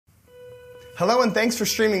Hello and thanks for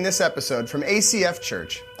streaming this episode from ACF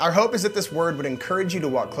Church. Our hope is that this word would encourage you to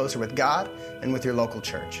walk closer with God and with your local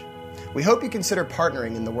church. We hope you consider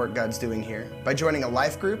partnering in the work God's doing here by joining a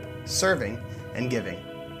life group, serving, and giving.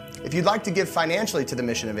 If you'd like to give financially to the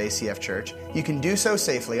mission of ACF Church, you can do so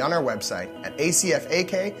safely on our website at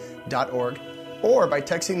acfak.org or by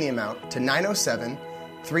texting the amount to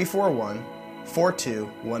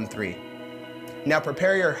 907-341-4213. Now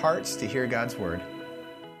prepare your hearts to hear God's word.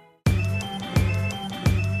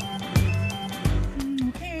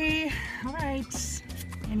 Okay, all right.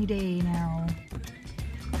 Any day now.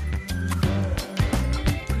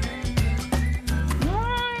 Come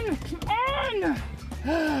on!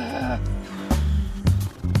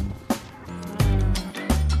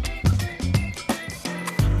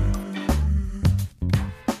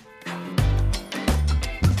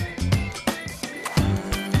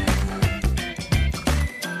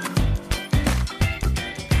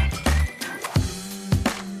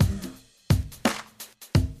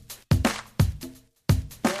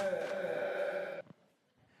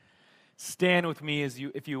 Stand with me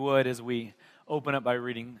if you would, as we open up by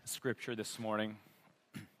reading scripture this morning.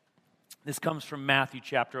 This comes from Matthew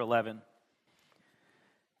chapter 11.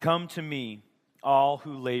 Come to me, all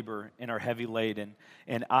who labor and are heavy laden,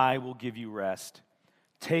 and I will give you rest.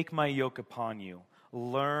 Take my yoke upon you.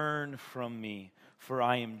 Learn from me, for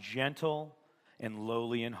I am gentle and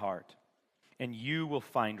lowly in heart, and you will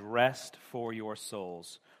find rest for your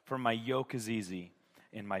souls. For my yoke is easy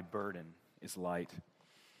and my burden is light.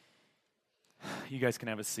 You guys can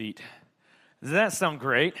have a seat. Does that sound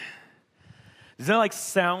great? Does that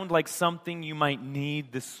sound like something you might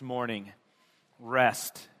need this morning?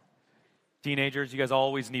 Rest. Teenagers, you guys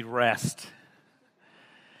always need rest.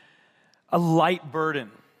 A light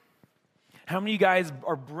burden. How many of you guys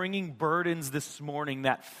are bringing burdens this morning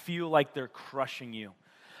that feel like they're crushing you?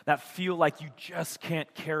 That feel like you just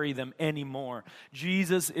can't carry them anymore?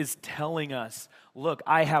 Jesus is telling us, look,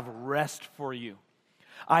 I have rest for you.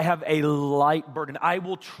 I have a light burden. I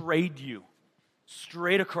will trade you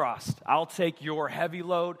straight across. I'll take your heavy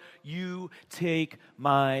load. You take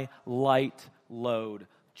my light load.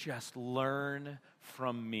 Just learn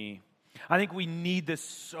from me. I think we need this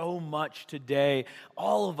so much today.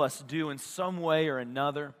 All of us do in some way or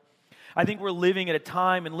another. I think we're living at a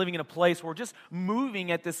time and living in a place where we're just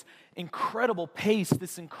moving at this incredible pace,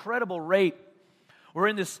 this incredible rate. We're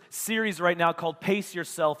in this series right now called Pace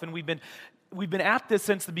Yourself, and we've been at this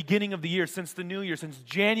since the beginning of the year, since the new year, since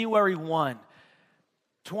January 1,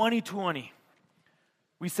 2020.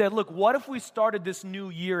 We said, look, what if we started this new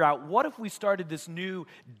year out? What if we started this new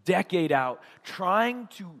decade out trying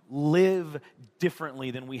to live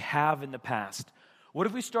differently than we have in the past? What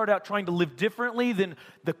if we start out trying to live differently than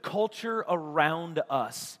the culture around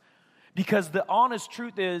us? Because the honest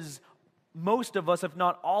truth is, most of us, if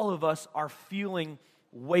not all of us, are feeling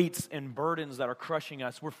weights and burdens that are crushing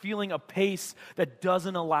us. We're feeling a pace that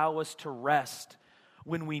doesn't allow us to rest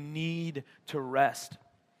when we need to rest.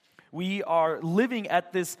 We are living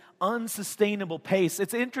at this unsustainable pace.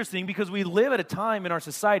 It's interesting because we live at a time in our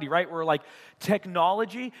society, right, where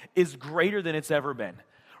technology is greater than it's ever been,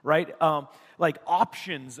 right?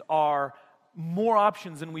 Options are more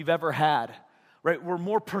options than we've ever had. Right, we're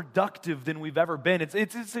more productive than we've ever been.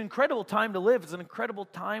 It's an incredible time to live. It's an incredible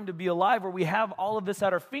time to be alive where we have all of this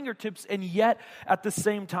at our fingertips, and yet at the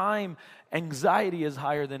same time, anxiety is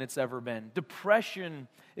higher than it's ever been. Depression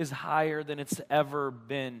is higher than it's ever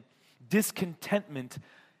been. Discontentment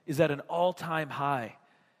is at an all-time high.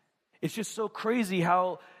 It's just so crazy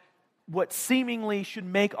how what seemingly should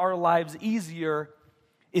make our lives easier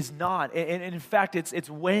is not. And in fact, it's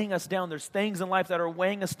weighing us down. There's things in life that are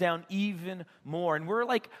weighing us down even more. And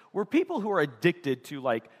we're people who are addicted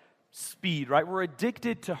to speed, right? We're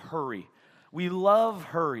addicted to hurry. We love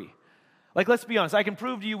hurry. Let's be honest, I can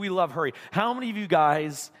prove to you we love hurry. How many of you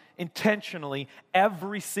guys intentionally,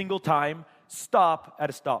 every single time, stop at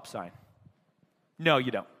a stop sign? No,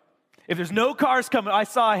 you don't. If there's no cars coming, I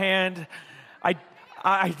saw a hand. I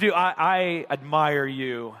do. I admire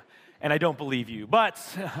you. And I don't believe you, but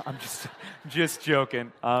I'm just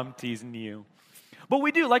joking. I'm teasing you. But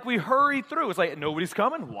we do, we hurry through. It's like, nobody's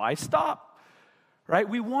coming, why stop? Right?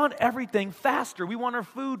 We want everything faster. We want our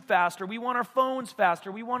food faster. We want our phones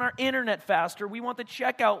faster. We want our internet faster. We want the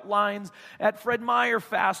checkout lines at Fred Meyer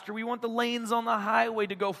faster. We want the lanes on the highway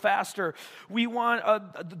to go faster. We want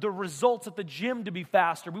the results at the gym to be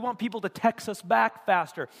faster. We want people to text us back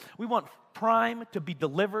faster. We want Prime to be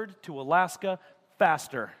delivered to Alaska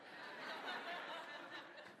faster.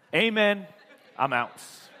 Amen. I'm out.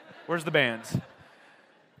 Where's the bands?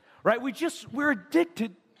 Right? We're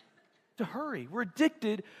addicted to hurry. We're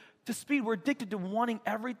addicted to speed. We're addicted to wanting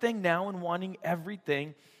everything now and wanting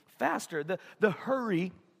everything faster. The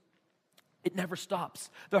hurry, it never stops.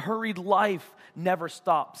 The hurried life never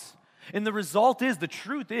stops. And the result is, the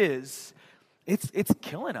truth is, it's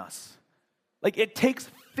killing us. Like, it takes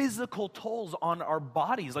physical tolls on our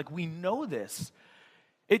bodies. Like, we know this.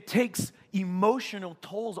 It takes emotional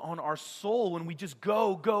tolls on our soul when we just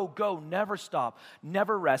go, never stop,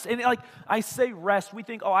 never rest. And like I say rest, we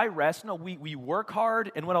think, oh, I rest. No, we work hard,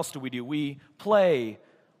 and what else do? We play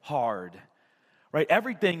hard, right?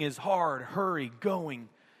 Everything is hard, hurry, going,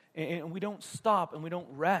 and we don't stop and we don't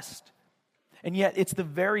rest. And yet, it's the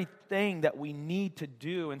very thing that we need to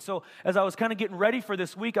do. And so, as I was kind of getting ready for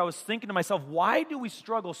this week, I was thinking to myself, why do we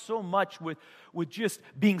struggle so much with just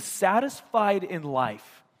being satisfied in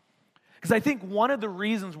life? Because I think one of the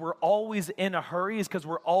reasons we're always in a hurry is because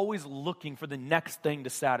we're always looking for the next thing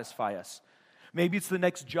to satisfy us. Maybe it's the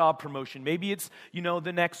next job promotion. Maybe it's,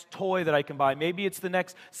 the next toy that I can buy. Maybe it's the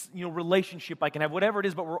next, relationship I can have. Whatever it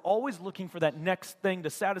is, but we're always looking for that next thing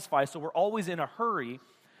to satisfy us. So we're always in a hurry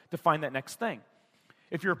to find that next thing.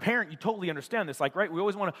 If you're a parent, you totally understand this. Like, right, we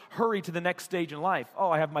always want to hurry to the next stage in life.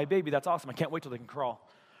 Oh, I have my baby. That's awesome. I can't wait till they can crawl.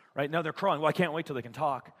 Right? Now they're crawling. Well, I can't wait till they can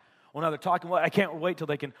talk. Well, now they're talking. Well, I can't wait till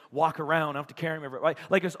they can walk around. I have to carry them everywhere.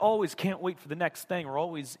 Like, there's always can't wait for the next thing. We're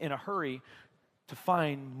always in a hurry to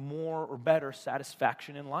find more or better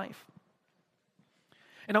satisfaction in life.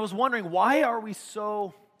 And I was wondering, why are we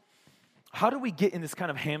so... How do we get in this kind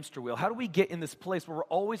of hamster wheel? How do we get in this place where we're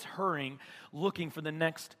always hurrying, looking for the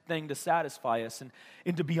next thing to satisfy us?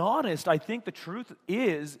 And to be honest, I think the truth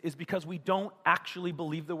is because we don't actually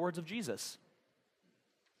believe the words of Jesus.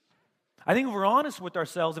 I think if we're honest with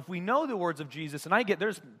ourselves, if we know the words of Jesus, and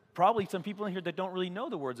there's probably some people in here that don't really know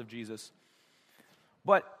the words of Jesus.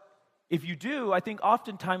 But if you do, I think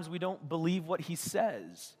oftentimes we don't believe what he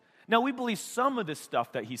says. Now, we believe some of this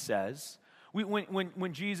stuff that he says.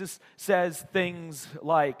 When Jesus says things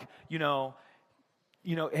like,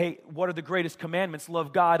 hey, what are the greatest commandments?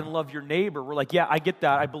 Love God and love your neighbor. We're like, yeah, I get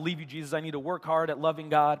that. I believe you, Jesus. I need to work hard at loving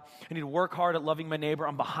God. I need to work hard at loving my neighbor.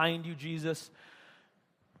 I'm behind you, Jesus.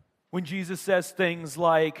 When Jesus says things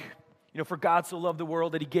like, for God so loved the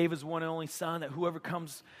world that he gave his one and only son, that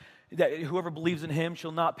whoever believes in him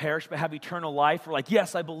shall not perish but have eternal life. We're like,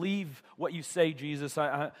 yes, I believe what you say, Jesus.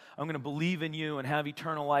 I'm going to believe in you and have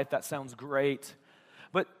eternal life. That sounds great.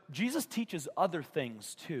 But Jesus teaches other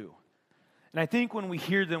things too. And I think when we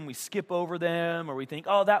hear them, we skip over them, or we think,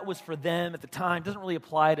 oh, that was for them at the time. It doesn't really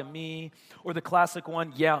apply to me. Or the classic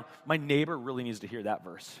one, yeah, my neighbor really needs to hear that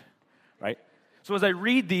verse, right? So as I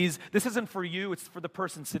read these, this isn't for you. It's for the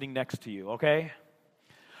person sitting next to you, okay?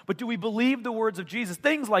 But do we believe the words of Jesus?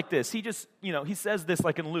 Things like this. He just, he says this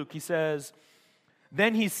like in Luke. He says,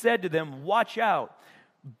 then he said to them, watch out.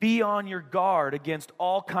 Be on your guard against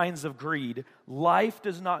all kinds of greed. Life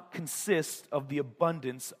does not consist of the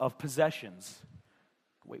abundance of possessions.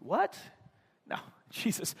 Wait, what? No,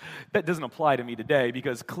 Jesus, that doesn't apply to me today,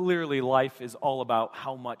 because clearly life is all about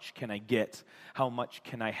how much can I get? How much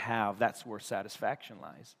can I have? That's where satisfaction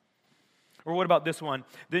lies. Or what about this one?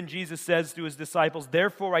 Then Jesus says to his disciples,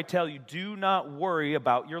 therefore I tell you, do not worry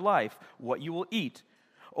about your life, what you will eat,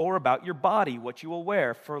 or about your body, what you will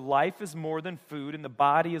wear. For life is more than food, and the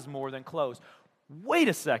body is more than clothes. Wait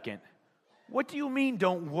a second. What do you mean,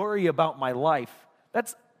 don't worry about my life?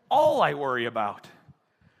 That's all I worry about,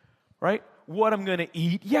 right? What I'm going to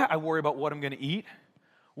eat. Yeah, I worry about what I'm going to eat.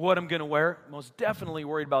 What I'm going to wear, most definitely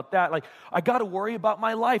worried about that. Like, I got to worry about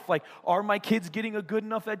my life. Like, are my kids getting a good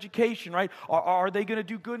enough education, right? Are they going to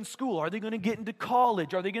do good in school? Are they going to get into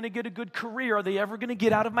college? Are they going to get a good career? Are they ever going to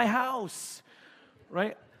get out of my house,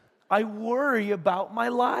 right? I worry about my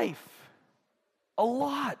life a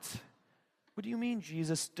lot. What do you mean,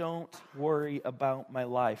 Jesus? Don't worry about my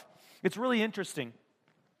life. It's really interesting,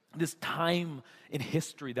 this time in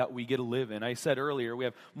history that we get to live in. I said earlier, we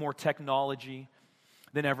have more technology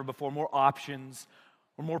than ever before, more options.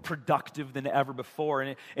 We're more productive than ever before.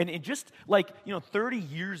 And it just like, 30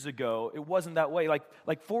 years ago, it wasn't that way.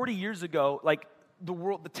 Like 40 years ago, like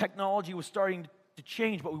the technology was starting to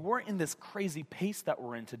change, but we weren't in this crazy pace that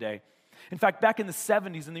we're in today. In fact, back in the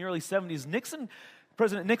 70s, in the early 70s,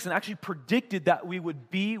 President Nixon actually predicted that we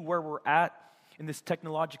would be where we're at in this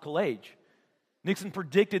technological age. Nixon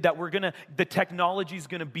predicted that the technology is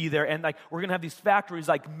going to be there, and like we're going to have these factories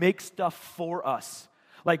like make stuff for us.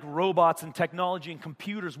 Like robots and technology and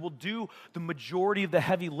computers will do the majority of the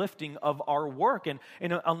heavy lifting of our work. And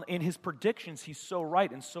in his predictions, he's so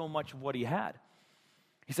right in so much of what he had.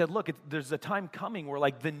 He said, look, there's a time coming where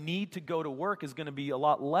like the need to go to work is going to be a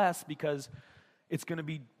lot less because it's going to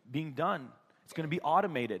be being done. It's going to be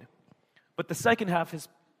automated. But the second half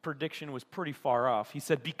prediction was pretty far off. He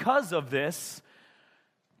said, because of this,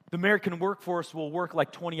 the American workforce will work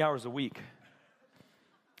like 20 hours a week.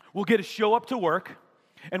 We'll get to show up to work,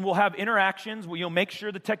 and we'll have interactions. We'll make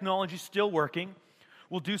sure the technology's still working.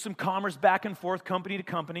 We'll do some commerce back and forth, company to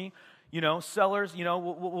company. Sellers,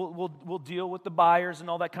 we'll deal with the buyers and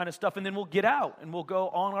all that kind of stuff, and then we'll get out, and we'll go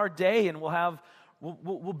on our day, and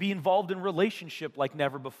we'll be involved in relationship like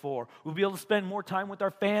never before. We'll be able to spend more time with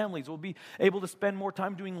our families. We'll be able to spend more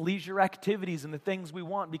time doing leisure activities and the things we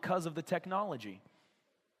want because of the technology.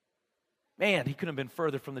 Man, he couldn't have been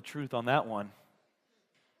further from the truth on that one.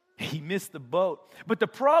 He missed the boat. But the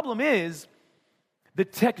problem is, the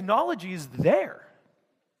technology is there.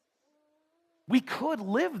 We could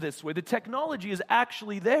live this way. The technology is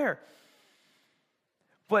actually there.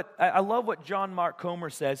 But I love what John Mark Comer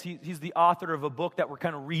says. He's the author of a book that we're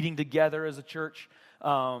kind of reading together as a church,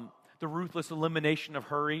 The Ruthless Elimination of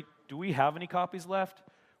Hurry. Do we have any copies left?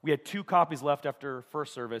 We had 2 copies left after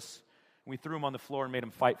first service. We threw them on the floor and made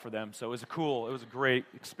them fight for them. So it was a great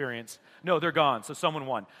experience. No, they're gone, so someone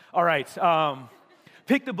won. All right,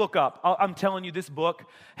 pick the book up. I'm telling you, this book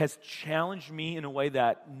has challenged me in a way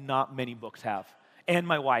that not many books have, and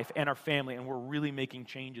my wife and our family, and we're really making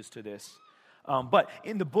changes to this. But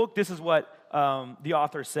in the book, this is what the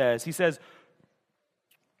author says. He says,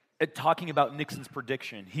 talking about Nixon's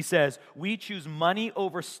prediction, he says, we choose money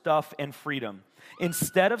over stuff and freedom.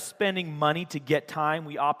 Instead of spending money to get time,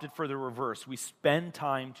 we opted for the reverse. We spend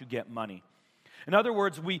time to get money. In other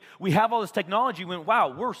words, we have all this technology. We went, wow,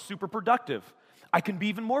 we're super productive. I can be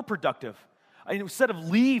even more productive. Instead of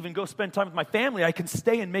leave and go spend time with my family, I can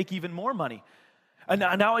stay and make even more money. And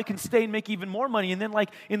now I can stay and make even more money. And then like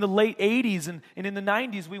in the late 80s and in the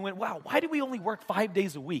 90s, we went, wow, why do we only work 5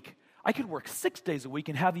 days a week? I could work 6 days a week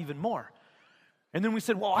and have even more. And then we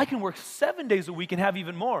said, well, I can work 7 days a week and have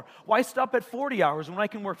even more. Why stop at 40 hours when I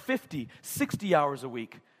can work 50, 60 hours a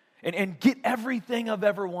week and get everything I've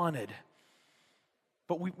ever wanted?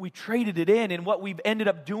 But we traded it in, and what we've ended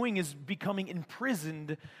up doing is becoming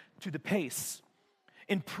imprisoned to the pace,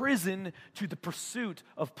 imprisoned to the pursuit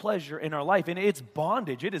of pleasure in our life. And it's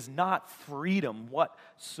bondage. It is not freedom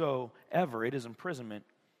whatsoever. It is imprisonment.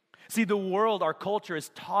 See, the world, our culture, has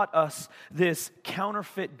taught us this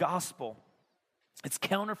counterfeit gospel. It's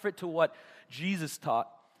counterfeit to what Jesus taught.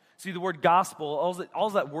 See, the word gospel, all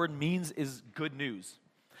that word means is good news.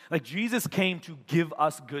 Like Jesus came to give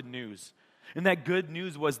us good news. And that good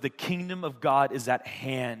news was the kingdom of God is at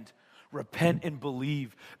hand. Repent and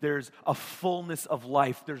believe. There's a fullness of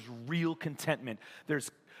life. There's real contentment.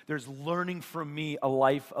 There's learning from me a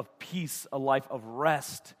life of peace, a life of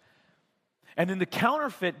rest. And then the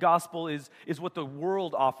counterfeit gospel is what the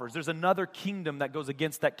world offers. There's another kingdom that goes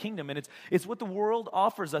against that kingdom, and it's what the world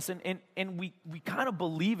offers us, and we kind of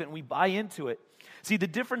believe it, and we buy into it. See, the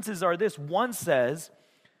differences are this. One says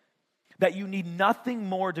that you need nothing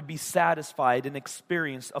more to be satisfied and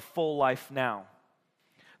experience a full life now.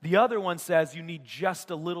 The other one says you need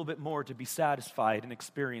just a little bit more to be satisfied and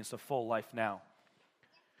experience a full life now.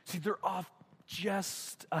 See, they're off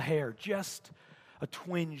just a hair, just a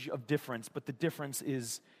twinge of difference, but the difference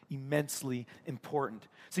is immensely important.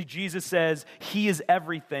 See, Jesus says he is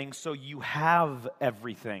everything, so you have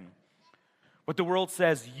everything. But the world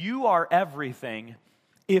says you are everything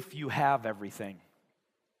if you have everything.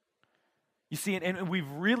 You see, and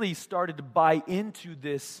we've really started to buy into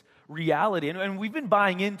this reality, and we've been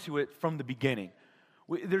buying into it from the beginning.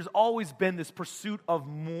 There's always been this pursuit of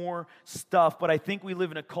more stuff, but I think we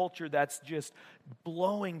live in a culture that's just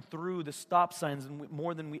blowing through the stop signs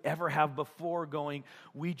more than we ever have before, going,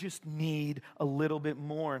 we just need a little bit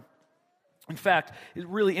more. In fact,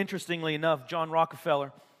 really interestingly enough, John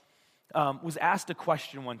Rockefeller was asked a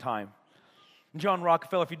question one time. John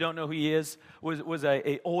Rockefeller, if you don't know who he is, was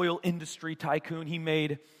a oil industry tycoon. He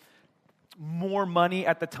made more money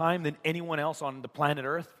at the time than anyone else on the planet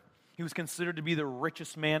Earth. He was considered to be the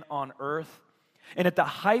richest man on earth. And at the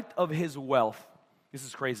height of his wealth, this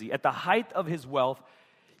is crazy, at the height of his wealth,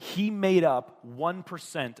 he made up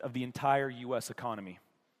 1% of the entire U.S. economy.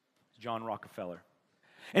 John Rockefeller.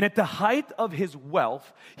 And at the height of his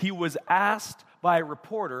wealth, he was asked by a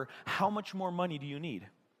reporter, how much more money do you need?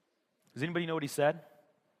 Does anybody know what he said?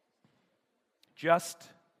 Just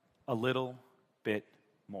a little bit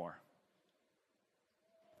more.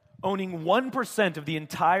 Owning 1% of the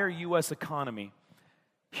entire U.S. economy,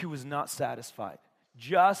 he was not satisfied.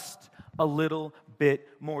 Just a little bit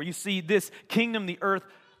more. You see, this kingdom the earth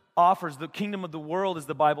offers, the kingdom of the world, as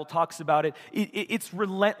the Bible talks about it, it's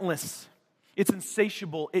relentless. It's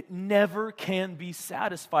insatiable. It never can be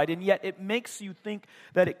satisfied, and yet it makes you think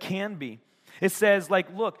that it can be. It says,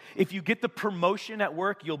 like, look, if you get the promotion at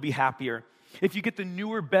work, you'll be happier. If you get the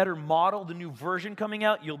newer, better model, the new version coming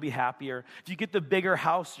out, you'll be happier. If you get the bigger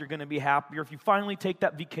house, you're going to be happier. If you finally take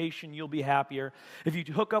that vacation, you'll be happier. If you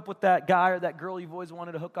hook up with that guy or that girl you've always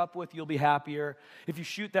wanted to hook up with, you'll be happier. If you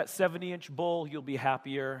shoot that 70-inch bull, you'll be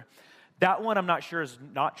happier. That one I'm not sure is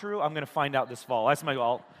not true. I'm going to find out this fall. That's my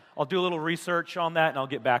goal. I'll do a little research on that, and I'll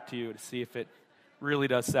get back to you to see if it really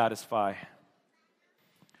does satisfy.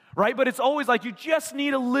 Right? But it's always like you just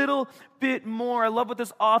need a little bit more. I love what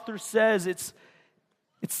this author says. It's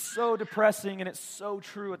so depressing and it's so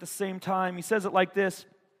true at the same time. He says it like this: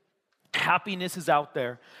 happiness is out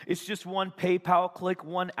there. It's just one PayPal click,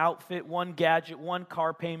 one outfit, one gadget, one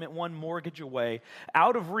car payment, one mortgage away.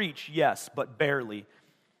 Out of reach, yes, but barely.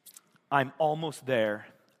 I'm almost there.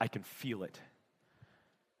 I can feel it.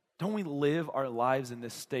 Don't we live our lives in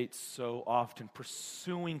this state so often,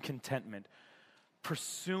 pursuing contentment,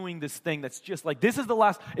 pursuing this thing that's just like, this is the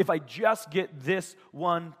last, if I just get this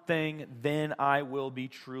one thing, then I will be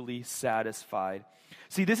truly satisfied.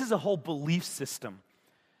 See, this is a whole belief system.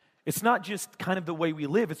 It's not just kind of the way we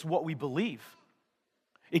live, it's what we believe.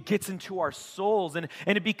 It gets into our souls, and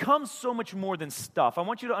it becomes so much more than stuff. I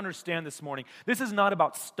want you to understand this morning, this is not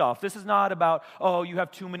about stuff. This is not about, oh, you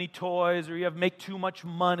have too many toys or you make too much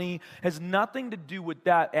money. It has nothing to do with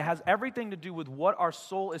that. It has everything to do with what our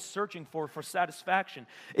soul is searching for satisfaction.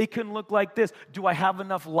 It can look like this. Do I have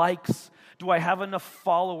enough likes? Do I have enough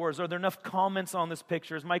followers? Are there enough comments on this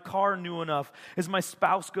picture? Is my car new enough? Is my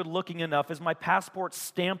spouse good looking enough? Is my passport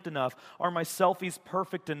stamped enough? Are my selfies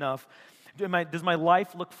perfect enough? Does my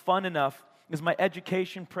life look fun enough? Is my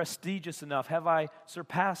education prestigious enough? Have I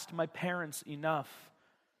surpassed my parents enough?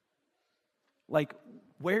 Like,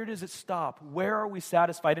 where does it stop? Where are we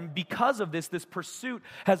satisfied? And because of this pursuit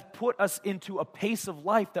has put us into a pace of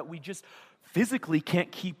life that we just physically can't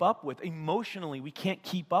keep up with. Emotionally, we can't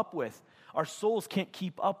keep up with. Our souls can't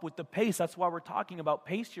keep up with the pace. That's why we're talking about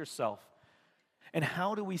pace yourself. And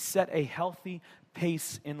how do we set a healthy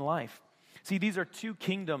pace in life? See, these are two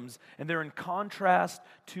kingdoms, and they're in contrast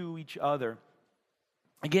to each other.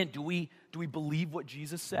 Again, do we believe what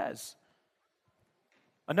Jesus says?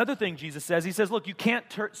 Another thing Jesus says, he says, look, you can't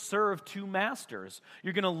serve two masters.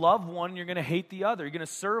 You're going to love one, you're going to hate the other. You're going to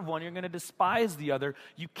serve one, you're going to despise the other.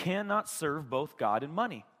 You cannot serve both God and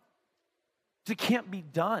money. It can't be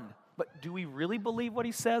done. But do we really believe what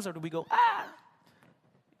he says, or do we go,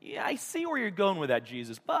 yeah, I see where you're going with that,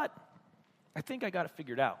 Jesus, but I think I got it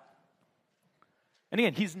figured out. And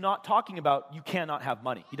again, he's not talking about you cannot have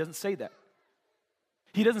money. He doesn't say that.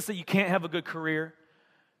 He doesn't say you can't have a good career.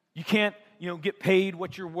 You can't, get paid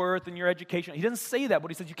what you're worth in your education. He doesn't say that, but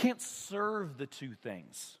he says you can't serve the two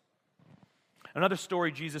things. Another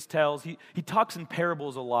story Jesus tells, he talks in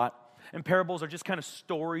parables a lot. And parables are just kind of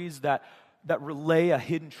stories that relay a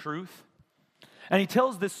hidden truth. And he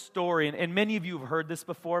tells this story, and many of you have heard this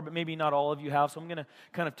before, but maybe not all of you have, so I'm going to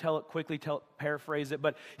kind of tell it quickly, paraphrase it.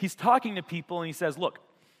 But he's talking to people, and he says, look,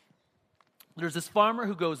 there's this farmer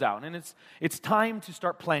who goes out, and it's time to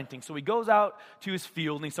start planting. So he goes out to his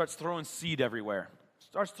field, and he starts throwing seed everywhere.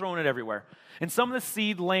 Starts throwing it everywhere. And some of the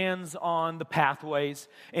seed lands on the pathways,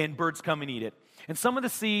 and birds come and eat it. And some of the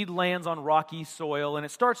seed lands on rocky soil, and it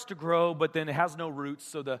starts to grow, but then it has no roots,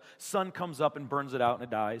 so the sun comes up and burns it out, and it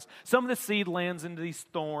dies. Some of the seed lands into these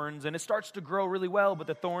thorns, and it starts to grow really well, but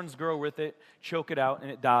the thorns grow with it, choke it out, and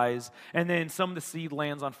it dies. And then some of the seed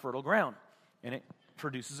lands on fertile ground, and it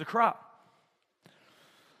produces a crop.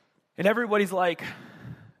 And everybody's like,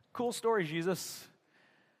 cool story, Jesus.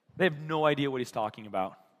 They have no idea what he's talking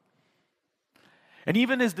about. And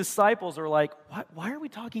even his disciples are like, why are we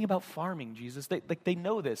talking about farming, Jesus? They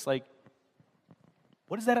know this. Like,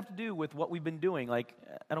 what does that have to do with what we've been doing? Like,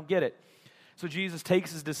 I don't get it. So Jesus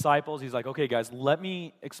takes his disciples. He's like, okay, guys, let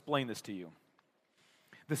me explain this to you.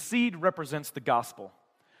 The seed represents the gospel.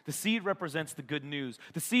 The seed represents the good news.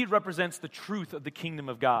 The seed represents the truth of the kingdom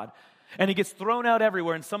of God. And it gets thrown out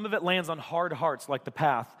everywhere, and some of it lands on hard hearts like the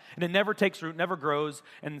path. And it never takes root, never grows,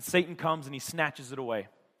 and Satan comes and he snatches it away.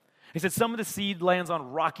 He said some of the seed lands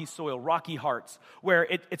on rocky soil, rocky hearts, where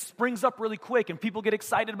it springs up really quick and people get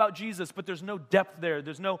excited about Jesus, but there's no depth there.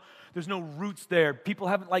 There's no roots there. People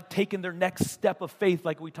haven't taken their next step of faith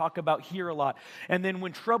like we talk about here a lot. And then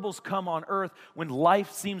when troubles come on earth, when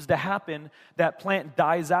life seems to happen, that plant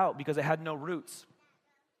dies out because it had no roots.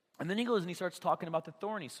 And then he goes and he starts talking about the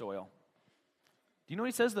thorny soil. Do you know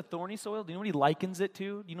what he says, the thorny soil? Do you know what he likens it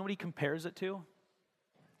to? Do you know what he compares it to?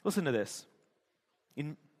 Listen to this.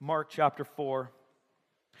 In Mark chapter 4,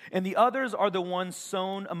 and the others are the ones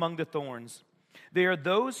sown among the thorns. They are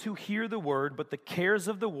those who hear the word, but the cares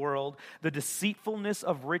of the world, the deceitfulness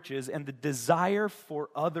of riches, and the desire for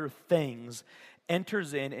other things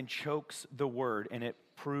enters in and chokes the word, and it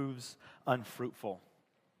proves unfruitful.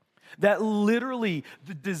 That literally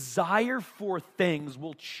the desire for things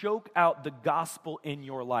will choke out the gospel in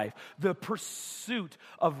your life. The pursuit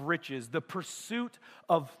of riches, the pursuit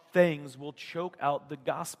of things will choke out the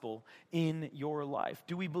gospel in your life.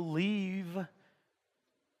 Do we believe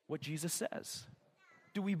what Jesus says?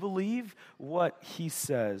 Do we believe what he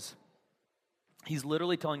says? He's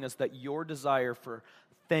literally telling us that your desire for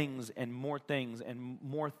things and more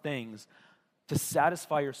things to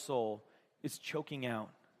satisfy your soul is choking out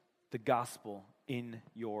the gospel in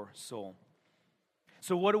your soul.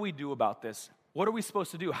 So what do we do about this? What are we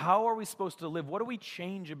supposed to do? How are we supposed to live? What do we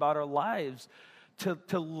change about our lives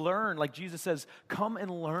to learn? Like Jesus says, come and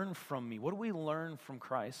learn from me. What do we learn from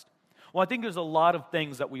Christ? Well, I think there's a lot of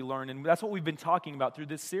things that we learn, and that's what we've been talking about through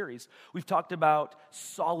this series. We've talked about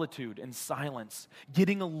solitude and silence,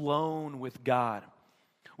 getting alone with God.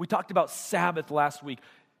 We talked about Sabbath last week,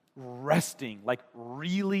 resting, like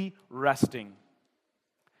really resting.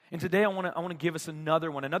 And today I want to give us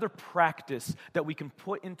another one, another practice that we can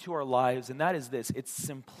put into our lives, and that is this. It's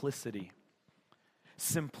simplicity.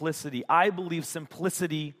 Simplicity. I believe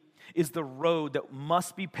simplicity is the road that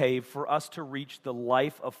must be paved for us to reach the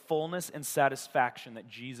life of fullness and satisfaction that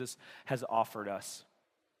Jesus has offered us.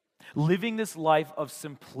 Living this life of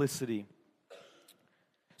simplicity.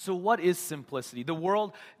 So what is simplicity? The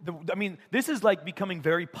world, this is like becoming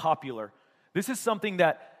very popular. This is something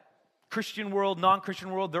that Christian world,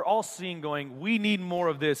 non-Christian world, they're all seeing going, we need more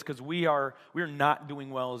of this because we're not doing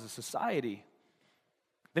well as a society.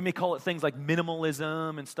 They may call it things like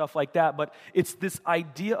minimalism and stuff like that, but it's this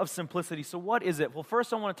idea of simplicity. So what is it? Well,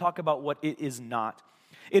 first I want to talk about what it is not.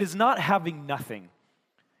 It is not having nothing.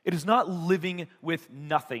 It is not living with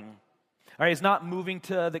nothing. All right, it's not moving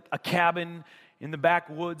to a cabin in the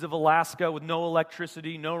backwoods of Alaska with no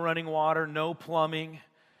electricity, no running water, no plumbing.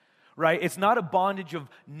 Right? It's not a bondage of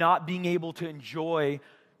not being able to enjoy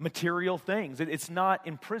material things. It's not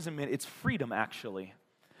imprisonment, it's freedom, actually.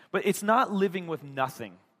 But it's not living with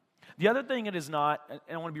nothing. The other thing it is not, and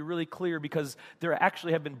I want to be really clear because there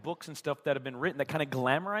actually have been books and stuff that have been written that kind of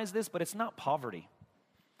glamorize this, but it's not poverty.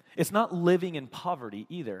 It's not living in poverty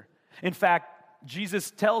either. In fact,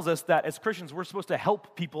 Jesus tells us that as Christians, we're supposed to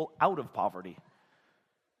help people out of poverty.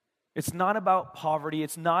 It's not about poverty.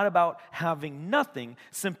 It's not about having nothing.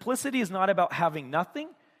 Simplicity is not about having nothing.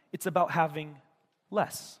 It's about having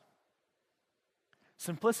less.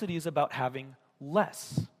 Simplicity is about having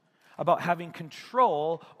less, about having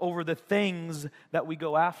control over the things that we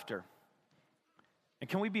go after. And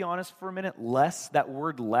can we be honest for a minute? Less, that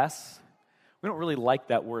word less, we don't really like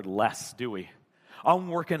that word less, do we? I'm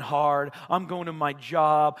working hard. I'm going to my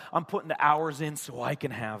job. I'm putting the hours in so I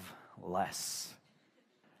can have less.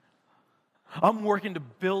 I'm working to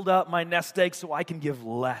build up my nest egg so I can give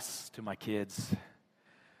less to my kids.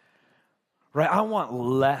 Right? I want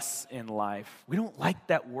less in life. We don't like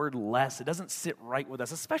that word less. It doesn't sit right with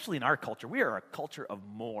us, especially in our culture. We are a culture of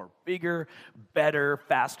more. Bigger, better,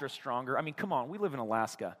 faster, stronger. I mean, come on. We live in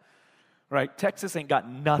Alaska. Right? Texas ain't got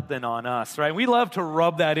nothing on us. Right? We love to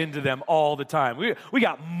rub that into them all the time. We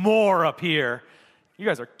got more up here. You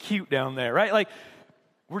guys are cute down there. Right? Like,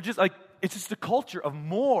 we're just like, it's just a culture of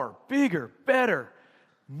more, bigger, better,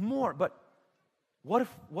 more. But what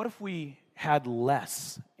if we had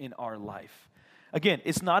less in our life? Again,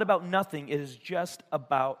 it's not about nothing. It is just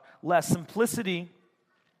about less. Simplicity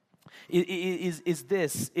is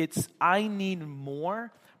this. It's I need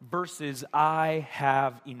more versus I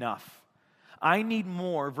have enough. I need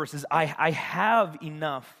more versus I have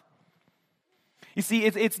enough. You see,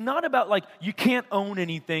 it's not about like you can't own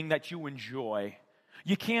anything that you enjoy.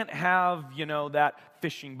 You can't have, that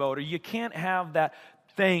fishing boat, or you can't have that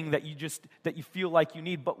thing that you feel like you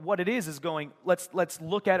need. But what it is going, let's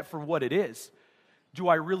look at it for what it is. Do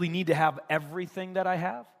I really need to have everything that I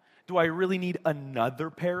have? Do I really need another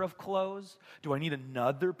pair of clothes? Do I need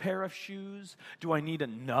another pair of shoes? Do I need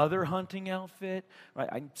another hunting outfit? Right?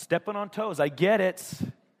 I'm stepping on toes. I get it.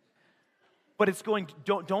 But it's going,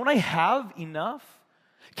 don't I have enough?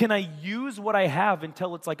 Can I use what I have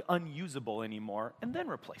until it's like unusable anymore and then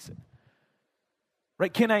replace it?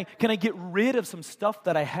 Right? Can I get rid of some stuff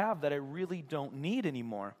that I have that I really don't need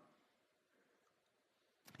anymore?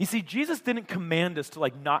 You see, Jesus didn't command us to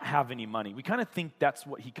like not have any money. We kind of think that's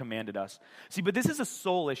what he commanded us. See, but this is a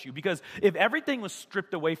soul issue because if everything was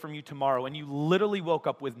stripped away from you tomorrow and you literally woke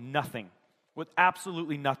up with nothing, with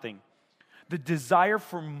absolutely nothing, the desire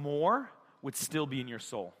for more would still be in your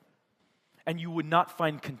soul. And you would not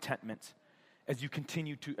find contentment. as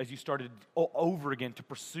you started over again to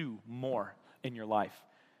pursue more in your life.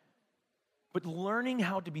 But learning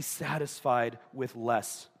how to be satisfied with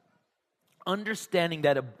less. Understanding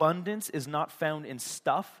that abundance is not found in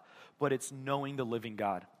stuff, but it's knowing the living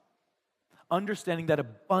God. Understanding that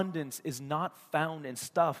abundance is not found in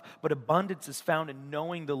stuff, but abundance is found in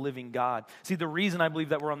knowing the living God. See, the reason I believe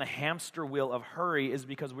that we're on the hamster wheel of hurry is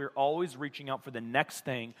because we're always reaching out for the next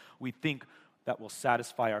thing we think that will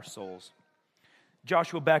satisfy our souls.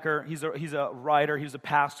 Joshua Becker, he's a writer, he's a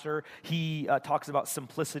pastor. He talks about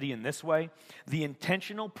simplicity in this way: the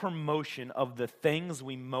intentional promotion of the things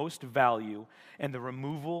we most value and the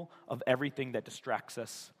removal of everything that distracts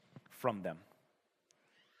us from them.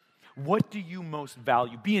 What do you most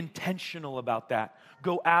value? Be intentional about that.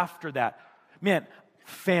 Go after that. Man,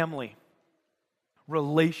 family,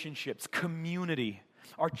 relationships, community,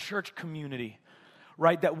 our church community,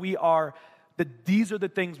 right? That these are the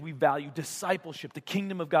things we value. Discipleship, the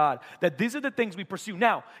kingdom of God. That these are the things we pursue.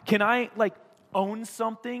 Now, can I own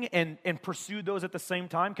something and pursue those at the same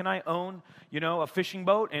time? Can I own, a fishing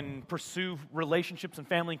boat and pursue relationships and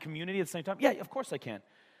family and community at the same time? Yeah, of course I can.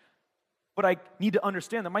 But I need to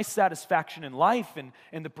understand that my satisfaction in life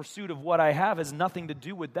and the pursuit of what I have has nothing to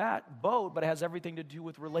do with that boat, but it has everything to do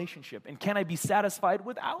with relationship. And can I be satisfied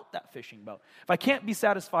without that fishing boat? If I can't be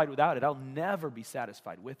satisfied without it, I'll never be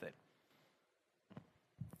satisfied with it.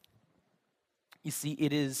 You see,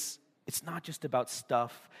 it's not just about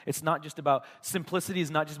stuff. It's not just about, simplicity is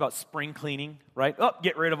not just about spring cleaning, right? Oh,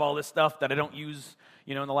 get rid of all this stuff that I don't use,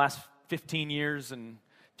 in the last 15 years and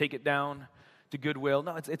take it down to Goodwill.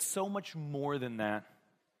 No, it's so much more than that.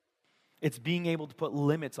 It's being able to put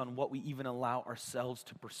limits on what we even allow ourselves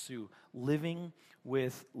to pursue, living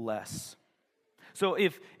with less. So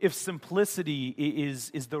if simplicity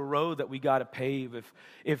is the road that we got to pave,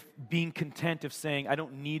 if being content, if saying I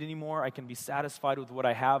don't need anymore, I can be satisfied with what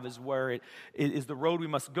I have is where it is the road we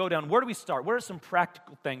must go down, where do we start? What are some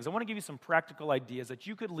practical things? I want to give you some practical ideas that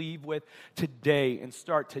you could leave with today and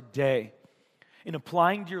start today in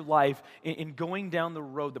applying to your life, in going down the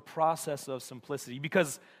road, the process of simplicity.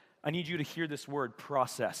 Because I need you to hear this word,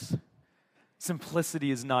 process. Simplicity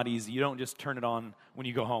is not easy. You don't just turn it on when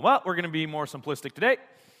you go home. Well, we're going to be more simplistic today.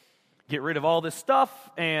 Get rid of all this stuff,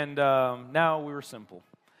 and now we were simple.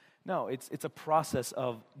 No, it's a process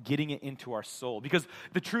of getting it into our soul. Because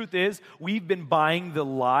the truth is, we've been buying the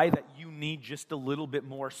lie that you need just a little bit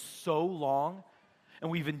more so long, and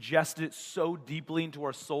we've ingested it so deeply into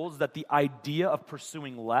our souls that the idea of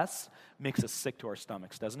pursuing less makes us sick to our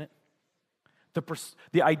stomachs, doesn't it?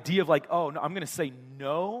 The idea of I'm going to say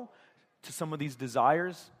no to some of these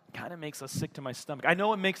desires kind of makes us sick to my stomach. I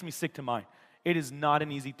know it makes me sick to mine. It is not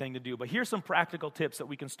an easy thing to do. But here's some practical tips that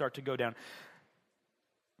we can start to go down.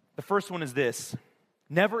 The first one is this: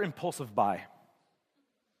 never impulsive buy.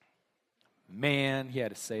 Man, he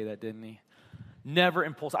had to say that, didn't he? Never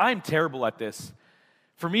impulsive. I am terrible at this.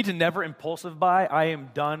 For me to never impulsive buy, I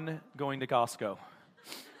am done going to Costco.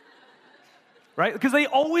 Right? Because they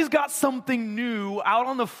always got something new out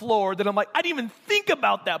on the floor that I'm like, I didn't even think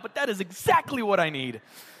about that, but that is exactly what I need.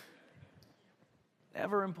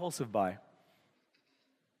 Never impulsive buy.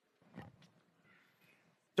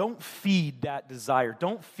 Don't feed that desire.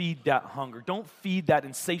 Don't feed that hunger. Don't feed that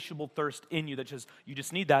insatiable thirst in you that says, you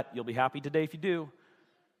just need that. You'll be happy today if you do.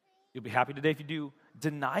 You'll be happy today if you do.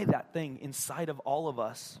 Deny that thing inside of all of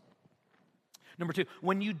us. Number 2,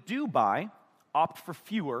 when you do buy, opt for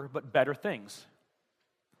fewer but better things.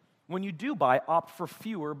 When you do buy, opt for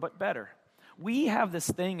fewer but better. We have this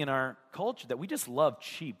thing in our culture that we just love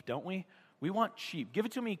cheap, don't we? We want cheap. Give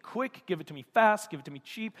it to me quick, give it to me fast, give it to me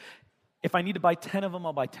cheap. If I need to buy 10 of them,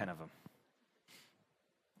 I'll buy 10 of them.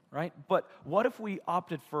 Right? But what if we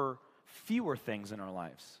opted for fewer things in our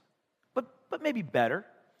lives? But maybe better.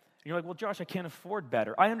 And you're like, well, Josh, I can't afford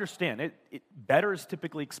better. I understand. Better is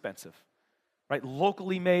typically expensive. Right?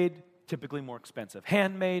 Locally made, typically more expensive.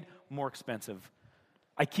 Handmade, more expensive.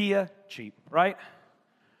 IKEA, cheap, right?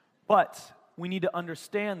 But we need to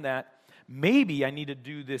understand that maybe I need to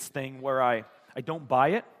do this thing where I don't buy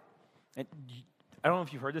it. And I don't know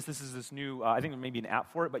if you've heard this. This is this new, I think there may be an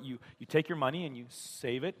app for it, but you take your money and you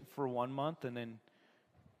save it for 1 month and then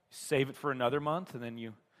save it for another month and then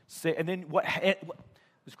you save, and then what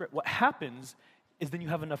happens is then you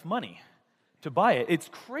have enough money to buy it. It's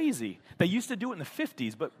crazy. They used to do it in the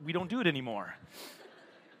 50s, but we don't do it anymore.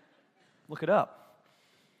 Look it up.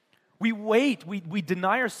 We wait, we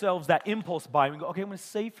deny ourselves that impulse buy. We go, okay, I'm going to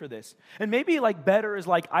save for this. And maybe better is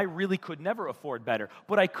I really could never afford better,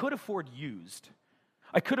 but I could afford used.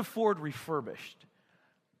 I could afford refurbished,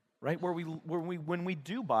 right? When we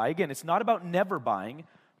do buy, again, it's not about never buying,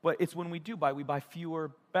 But it's when we do buy, we buy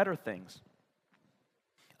fewer, better things.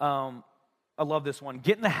 I love this one.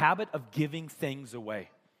 Get in the habit of giving things away.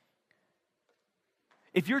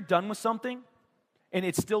 If you're done with something and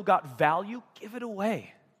it's still got value, give it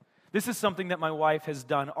away. This is something that my wife has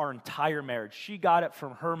done our entire marriage. She got it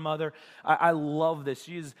from her mother. I love this.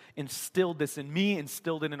 She has instilled this in me,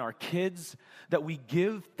 instilled it in our kids, that we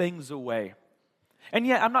give things away. And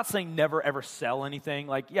yeah, I'm not saying never ever sell anything.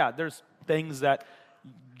 Like, yeah, there's things that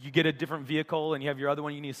you get a different vehicle and you have your other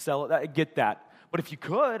one, you need to sell it. I get that. But if you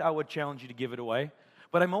could, I would challenge you to give it away.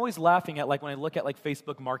 But I'm always laughing at, like, when I look at, like,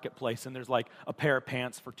 Facebook Marketplace and there's, like, a pair of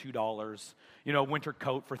pants for $2, a winter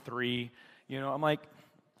coat for $3. I'm like,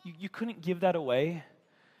 you couldn't give that away? And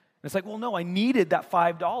it's like, well, no, I needed that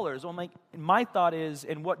 $5. Well, I'm like, my thought is,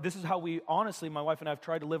 this is how we, honestly, my wife and I have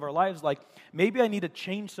tried to live our lives, like, maybe I need to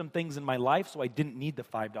change some things in my life so I didn't need the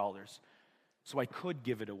 $5, so I could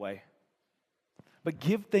give it away. But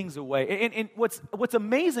give things away. And what's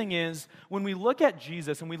amazing is, when we look at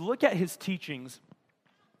Jesus and we look at his teachings,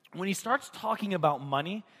 when he starts talking about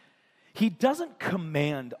money, he doesn't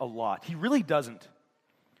command a lot. He really doesn't.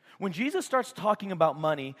 When Jesus starts talking about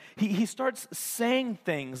money, he starts saying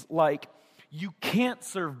things like, you can't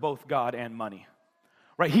serve both God and money.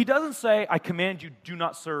 Right? He doesn't say, I command you, do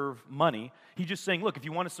not serve money. He's just saying, look, if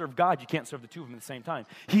you want to serve God, you can't serve the two of them at the same time.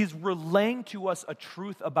 He's relaying to us a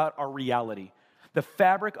truth about our reality, the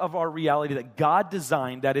fabric of our reality that God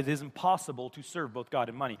designed, that it is impossible to serve both God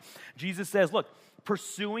and money. Jesus says, look,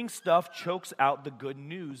 pursuing stuff chokes out the good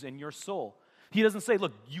news in your soul. He doesn't say,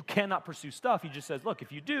 look, you cannot pursue stuff. He just says, look,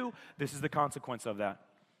 if you do, this is the consequence of that.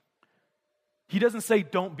 He doesn't say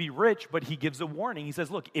don't be rich, but he gives a warning. He says,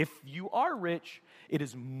 look, if you are rich, it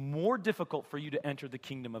is more difficult for you to enter the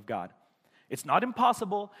kingdom of God. It's not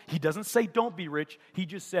impossible. He doesn't say don't be rich. He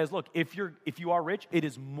just says, look, if you are rich, it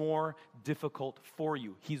is more difficult for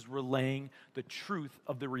you. He's relaying the truth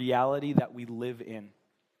of the reality that we live in.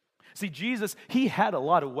 See, Jesus, he had a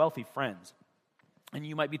lot of wealthy friends. And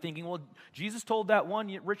you might be thinking, well, Jesus told that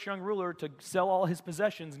one rich young ruler to sell all his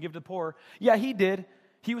possessions and give to the poor. Yeah, he did.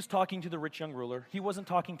 He was talking to the rich young ruler. He wasn't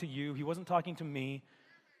talking to you. He wasn't talking to me.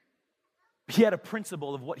 He had a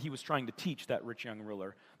principle of what he was trying to teach that rich young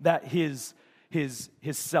ruler, that his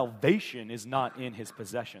salvation is not in his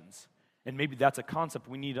possessions. And maybe that's a concept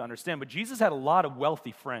we need to understand. But Jesus had a lot of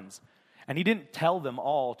wealthy friends, and he didn't tell them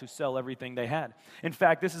all to sell everything they had. In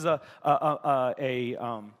fact, this is a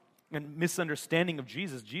misunderstanding of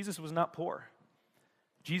Jesus. Jesus was not poor.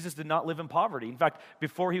 Jesus did not live in poverty. In fact,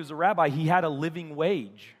 before he was a rabbi, he had a living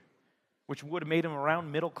wage, which would have made him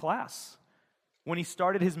around middle class. When he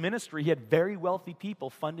started his ministry, he had very wealthy people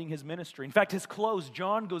funding his ministry. In fact, his clothes,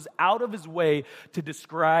 John goes out of his way to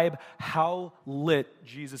describe how lit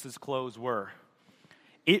Jesus' clothes were.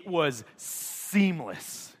 It was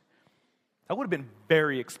seamless. That would have been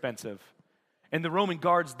very expensive. And the Roman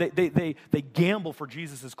guards, they gamble for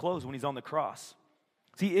Jesus' clothes when he's on the cross.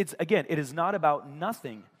 See, it is not about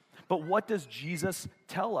nothing. But what does Jesus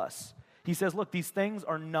tell us? He says, look, these things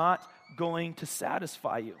are not going to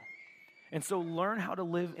satisfy you. And so learn how to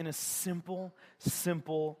live in a simple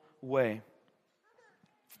way.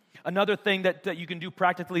 Another thing that you can do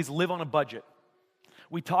practically is live on a budget.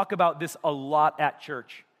 We talk about this a lot at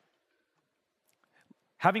church.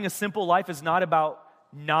 Having a simple life is not about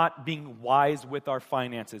not being wise with our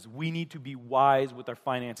finances. We need to be wise with our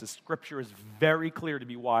finances. Scripture is very clear to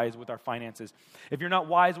be wise with our finances. If you're not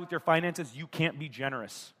wise with your finances, you can't be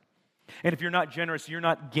generous. And if you're not generous, you're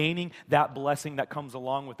not gaining that blessing that comes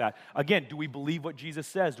along with that. Again, do we believe what Jesus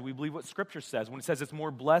says? Do we believe what Scripture says? When it says it's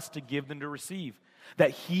more blessed to give than to receive.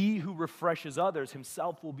 That he who refreshes others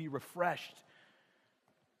himself will be refreshed.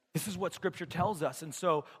 This is what Scripture tells us. And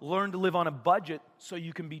so learn to live on a budget so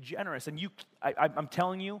you can be generous. And I'm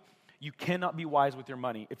telling you, you cannot be wise with your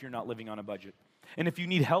money if you're not living on a budget. And if you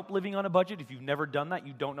need help living on a budget, if you've never done that,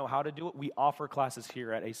 you don't know how to do it, we offer classes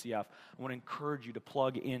here at ACF. I want to encourage you to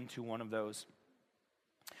plug into one of those.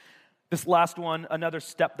 This last one, another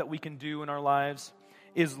step that we can do in our lives,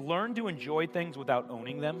 is learn to enjoy things without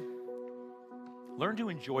owning them. Learn to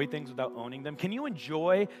enjoy things without owning them. Can you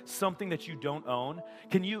enjoy something that you don't own?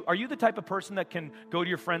 Are you the type of person that can go to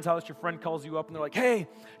your friend's house, your friend calls you up and they're like, hey,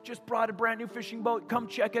 just brought a brand new fishing boat, come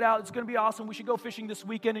check it out, it's going to be awesome, we should go fishing this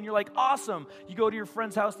weekend, and you're like, awesome. You go to your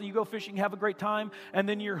friend's house, then you go fishing, have a great time, and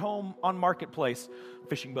then you're home on Marketplace.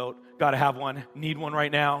 Fishing boat, got to have one, need one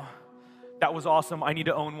right now. That was awesome, I need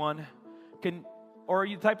to own one. Or are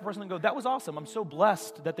you the type of person that go, that was awesome, I'm so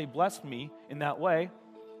blessed that they blessed me in that way.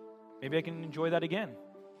 Maybe I can enjoy that again.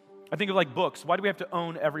 I think of like books. Why do we have to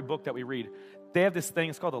own every book that we read? They have this thing,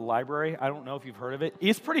 it's called a library. I don't know if you've heard of it.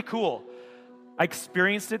 It's pretty cool. I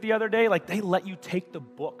experienced it the other day. Like, they let you take the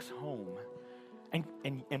books home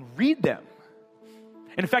and read them.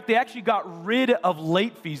 And in fact, they actually got rid of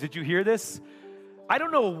late fees. Did you hear this? I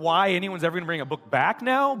don't know why anyone's ever going to bring a book back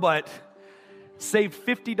now, but saved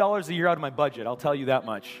 $50 a year out of my budget. I'll tell you that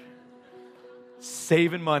much.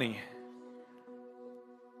 Saving money.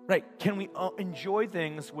 Right? Can we enjoy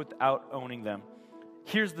things without owning them?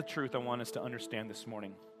 Here's the truth I want us to understand this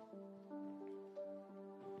morning.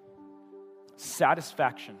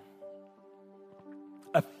 Satisfaction,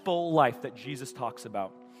 a full life that Jesus talks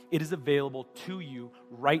about, it is available to you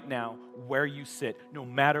right now where you sit, no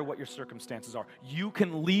matter what your circumstances are. You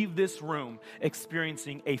can leave this room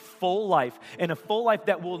experiencing a full life, and a full life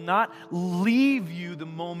that will not leave you the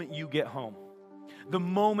moment you get home, the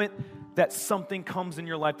moment that something comes in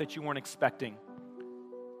your life that you weren't expecting.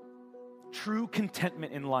 True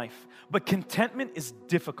contentment in life. But contentment is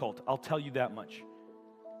difficult, I'll tell you that much.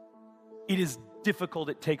 It is difficult,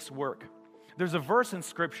 it takes work. There's a verse in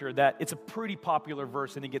Scripture that it's a pretty popular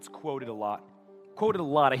verse and it gets quoted a lot.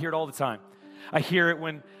 I hear it all the time. I hear it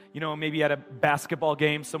when, maybe at a basketball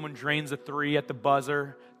game, someone drains a three at the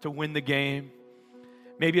buzzer to win the game.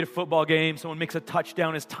 Maybe at a football game, someone makes a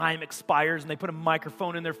touchdown as time expires and they put a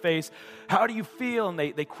microphone in their face. How do you feel? And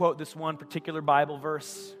they quote this one particular Bible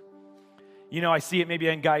verse. I see it maybe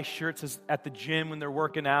on guys' shirts at the gym when they're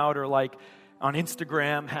working out, or like on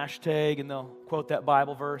Instagram, hashtag, and they'll quote that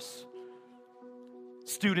Bible verse.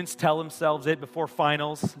 Students tell themselves it before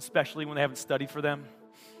finals, especially when they haven't studied for them.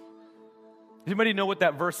 Does anybody know what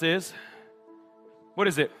that verse is? What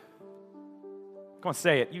is it? Come on,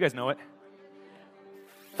 say it. You guys know it.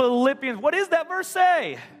 Philippians. What does that verse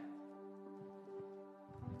say?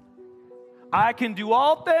 I can do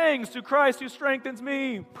all things through Christ who strengthens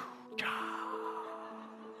me.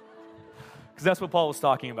 Because that's what Paul was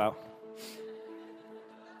talking about.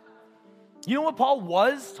 You know what Paul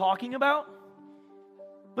was talking about?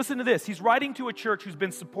 Listen to this. He's writing to a church who's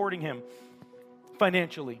been supporting him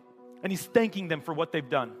financially, and he's thanking them for what they've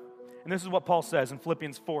done. And this is what Paul says in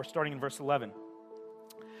Philippians 4, starting in verse 11.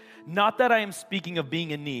 Not that I am speaking of being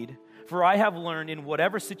in need, for I have learned in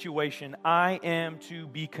whatever situation I am to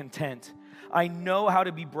be content. I know how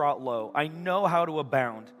to be brought low. I know how to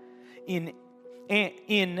abound. In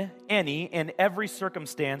any and every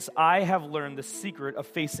circumstance, I have learned the secret of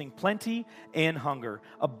facing plenty and hunger,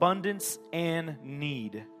 abundance and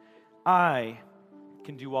need. I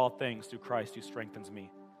can do all things through Christ who strengthens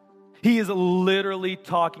me. He is literally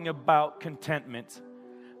talking about contentment.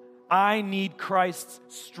 I need Christ's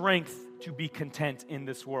strength to be content in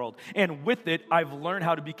this world. And with it, I've learned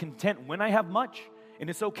how to be content when I have much. And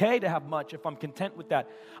it's okay to have much if I'm content with that.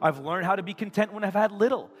 I've learned how to be content when I've had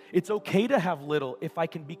little. It's okay to have little if I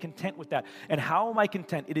can be content with that. And how am I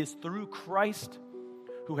content? It is through Christ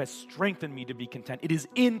who has strengthened me to be content. It is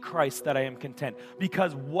in Christ that I am content,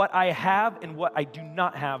 because what I have and what I do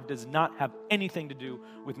not have does not have anything to do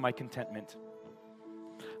with my contentment.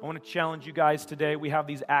 I want to challenge you guys today. We have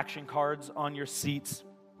these action cards on your seats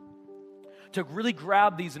to really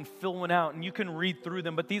grab these and fill one out, and you can read through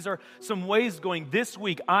them. But these are some ways going this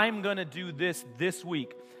week. I'm going to do this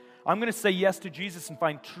week. I'm going to say yes to Jesus and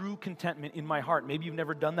find true contentment in my heart. Maybe you've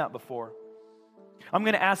never done that before. I'm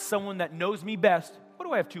going to ask someone that knows me best, what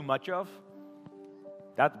do I have too much of?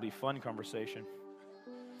 That would be a fun conversation.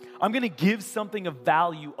 I'm going to give something of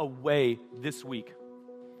value away this week.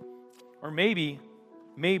 Or maybe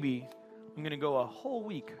I'm going to go a whole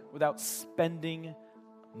week without spending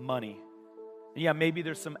money. Yeah, maybe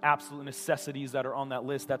there's some absolute necessities that are on that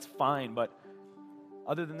list. That's fine, but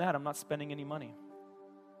other than that, I'm not spending any money.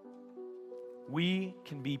 We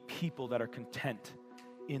can be people that are content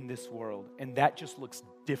in this world, and that just looks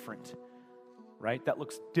different, right? That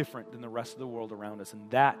looks different than the rest of the world around us, and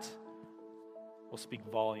that will speak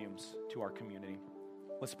volumes to our community.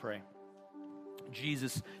 Let's pray.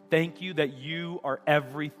 Jesus, thank you that you are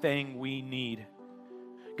everything we need.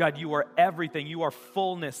 God, you are everything. You are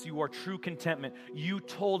fullness. You are true contentment. You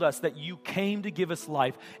told us that you came to give us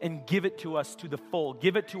life and give it to us to the full.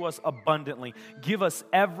 Give it to us abundantly. Give us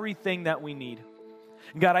everything that we need.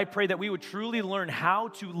 God, I pray that we would truly learn how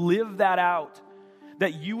to live that out,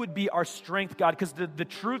 that you would be our strength, God, because the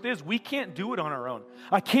truth is we can't do it on our own.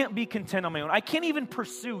 I can't be content on my own. I can't even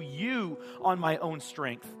pursue you on my own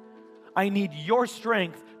strength. I need your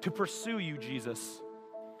strength to pursue you, Jesus.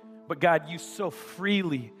 But God, you so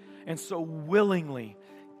freely and so willingly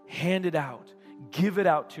hand it out. Give it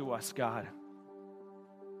out to us, God.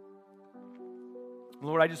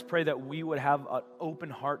 Lord, I just pray that we would have an open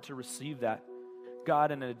heart to receive that,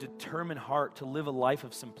 God, and a determined heart to live a life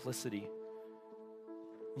of simplicity.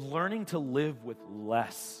 Learning to live with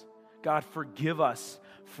less. God, forgive us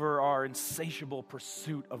for our insatiable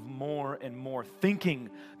pursuit of more and more, thinking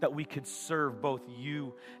that we could serve both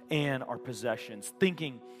you and our possessions,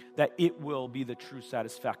 thinking that it will be the true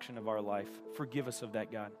satisfaction of our life. Forgive us of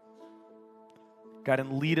that, God. God,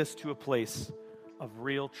 and lead us to a place of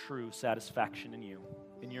real, true satisfaction in you.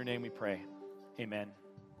 In your name we pray. Amen.